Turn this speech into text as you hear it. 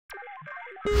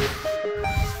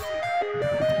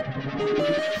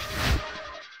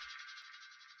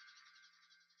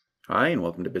Hi, and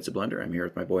welcome to Bits of Blender. I'm here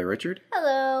with my boy Richard.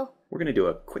 Hello. We're going to do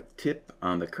a quick tip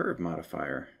on the Curve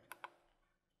Modifier.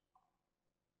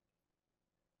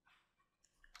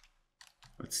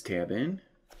 Let's tab in,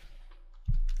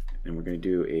 and we're going to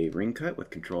do a ring cut with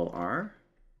Control R.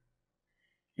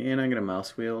 And I'm going to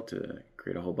mouse wheel to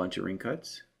create a whole bunch of ring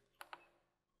cuts.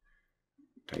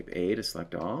 Type A to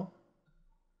select all,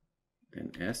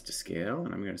 then S to scale,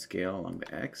 and I'm going to scale along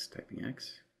the X, typing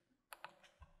X.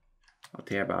 I'll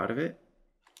tab out of it,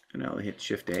 and I'll hit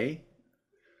Shift A.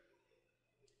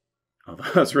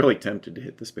 Although I was really tempted to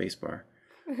hit the space bar.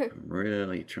 I'm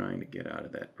really trying to get out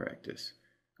of that practice.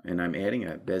 And I'm adding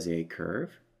a Bezier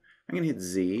curve. I'm going to hit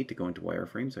Z to go into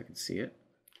wireframe so I can see it.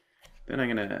 Then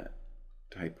I'm going to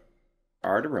type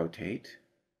R to rotate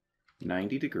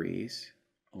 90 degrees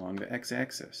along the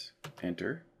X-axis.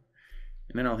 Enter.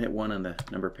 And then I'll hit 1 on the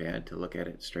number pad to look at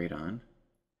it straight on.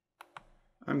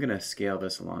 I'm going to scale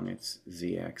this along its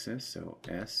Z-axis, so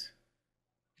S,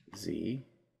 Z.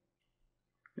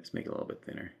 Let's make it a little bit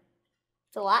thinner.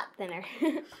 It's a lot thinner.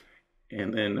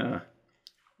 And then what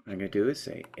I'm going to do is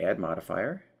say Add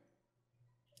Modifier,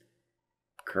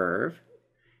 Curve,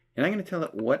 and I'm going to tell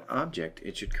it what object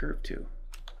it should curve to.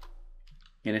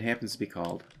 And it happens to be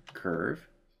called Curve.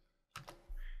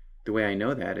 The way I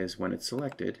know that is when it's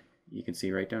selected, you can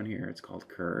see right down here, it's called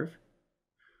Curve.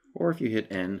 Or if you hit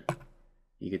N,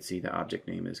 you can see the object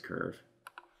name is Curve.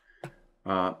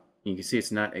 You can see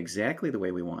it's not exactly the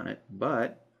way we want it,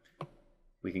 but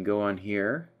we can go on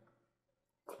here,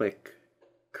 click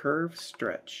Curve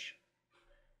Stretch.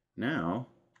 Now,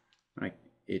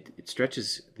 it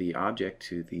stretches the object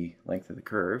to the length of the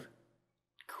curve.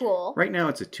 Cool. Right now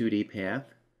it's a 2D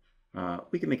path.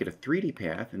 We can make it a 3D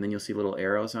path, and then you'll see little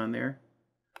arrows on there.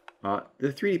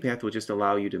 The 3D path will just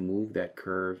allow you to move that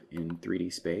curve in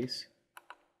 3D space.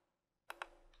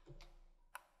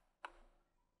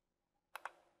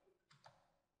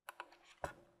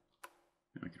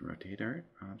 I can rotate our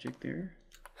object there.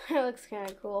 That looks kind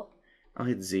of cool. I'll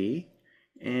hit Z,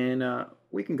 and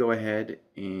we can go ahead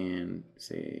and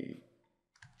say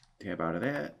tab out of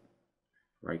that,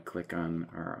 right click on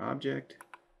our object,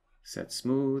 set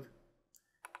smooth.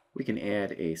 We can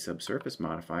add a subsurface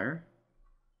modifier.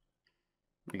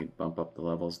 We can bump up the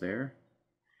levels there,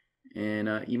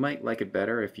 and you might like it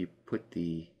better if you put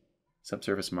the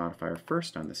subsurface modifier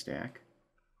first on the stack.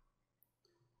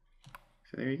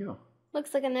 So there you go.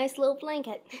 Looks like a nice little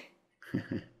blanket.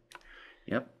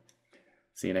 Yep.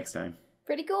 See you next time.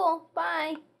 Pretty cool.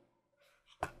 Bye.